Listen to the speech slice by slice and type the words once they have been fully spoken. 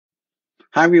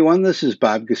Hi, everyone. This is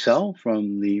Bob Gassell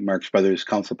from the Marx Brothers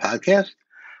Council podcast.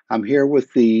 I'm here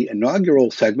with the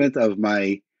inaugural segment of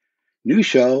my new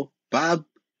show, Bob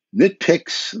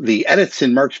Nitpicks the Edits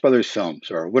in Marx Brothers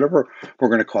films, or whatever we're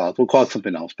going to call it. We'll call it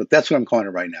something else, but that's what I'm calling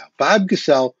it right now. Bob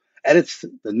Gassell edits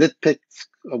the nitpicks,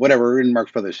 whatever, in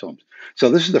Marx Brothers films. So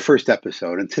this is the first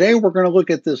episode, and today we're going to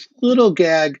look at this little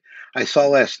gag I saw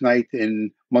last night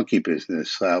in Monkey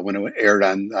Business when it aired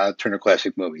on Turner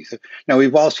Classic Movies. Now,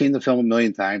 we've all seen the film a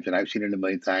million times, and I've seen it a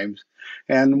million times.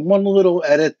 And one little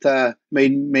edit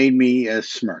made me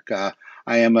smirk.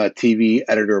 I am a TV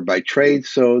editor by trade,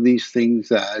 so these things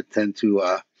tend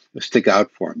to stick out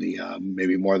for me,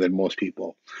 maybe more than most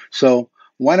people. So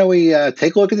why don't we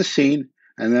take a look at the scene,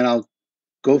 and then I'll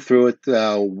go through it,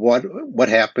 what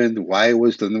happened, why it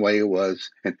was done the way it was,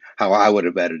 and how I would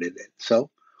have edited it. So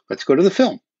let's go to the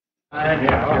film. Stuff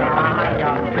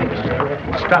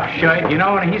shirt. You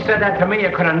know, when he said that to me, you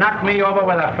could have knocked me over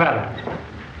with a feather.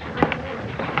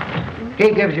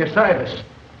 He gives you service.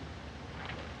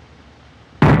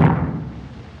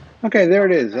 Okay, there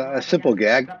it is. A simple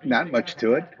gag, not much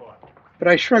to it. But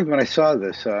I shrugged when I saw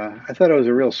this. I thought it was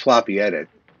a real sloppy edit.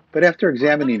 But after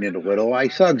examining it a little, I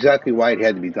saw exactly why it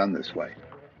had to be done this way.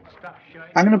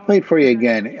 I'm going to play it for you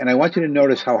again, and I want you to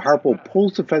notice how Harpo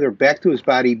pulls the feather back to his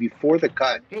body before the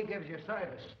cut,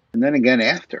 and then again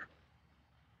after.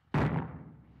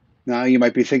 Now, you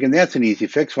might be thinking, that's an easy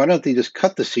fix. Why don't they just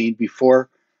cut the scene before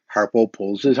Harpo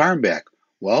pulls his arm back?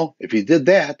 Well, if you did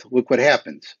that, look what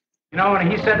happens. You know,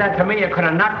 when he said that to me, you could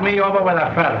have knocked me over with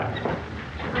a feather.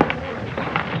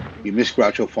 You miss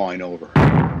Groucho falling over.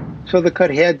 So the cut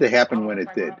had to happen when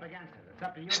it did.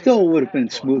 Still, it would have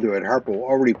been smoother had Harpo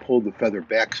already pulled the feather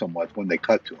back somewhat when they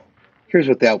cut to him. Here's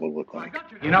what that would look like.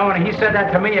 You know, when he said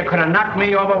that to me, you could have knocked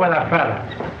me over with a feather.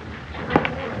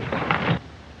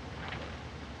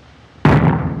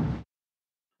 I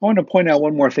want to point out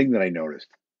one more thing that I noticed.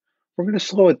 We're going to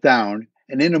slow it down,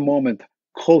 and in a moment,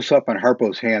 close up on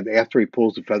Harpo's hand after he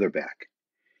pulls the feather back.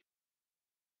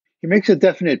 He makes a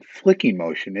definite flicking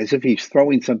motion as if he's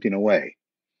throwing something away.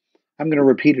 I'm going to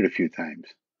repeat it a few times.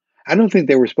 I don't think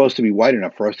they were supposed to be wide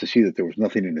enough for us to see that there was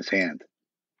nothing in his hand.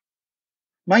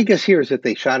 My guess here is that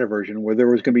they shot a version where there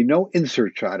was going to be no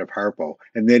insert shot of Harpo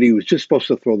and that he was just supposed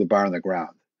to throw the bar on the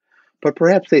ground. But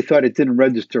perhaps they thought it didn't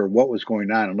register what was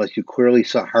going on unless you clearly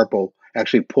saw Harpo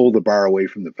actually pull the bar away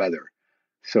from the feather.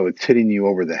 So it's hitting you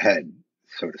over the head,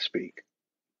 so to speak.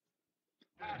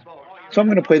 So I'm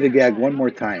going to play the gag one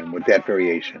more time with that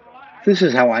variation. This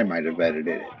is how I might have edited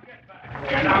it.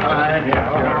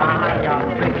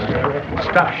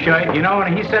 Stuff shirt. You know,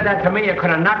 when he said that to me, you could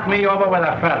have knocked me over with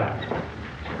a feather.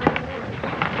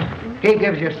 He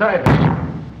gives you service.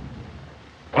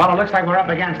 Well, it looks like we're up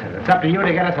against it. It's up to you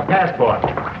to get us a passport.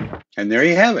 And there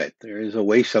you have it. There is a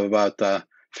waste of about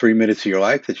 3 minutes of your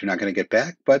life that you're not going to get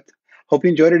back. But hope you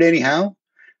enjoyed it anyhow.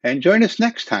 And join us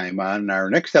next time on our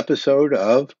next episode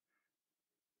of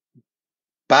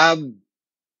Bob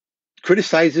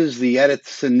criticizes the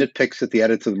edits and nitpicks at the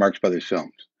edits of the Marx Brothers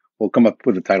films. We'll come up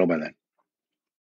with a title by then.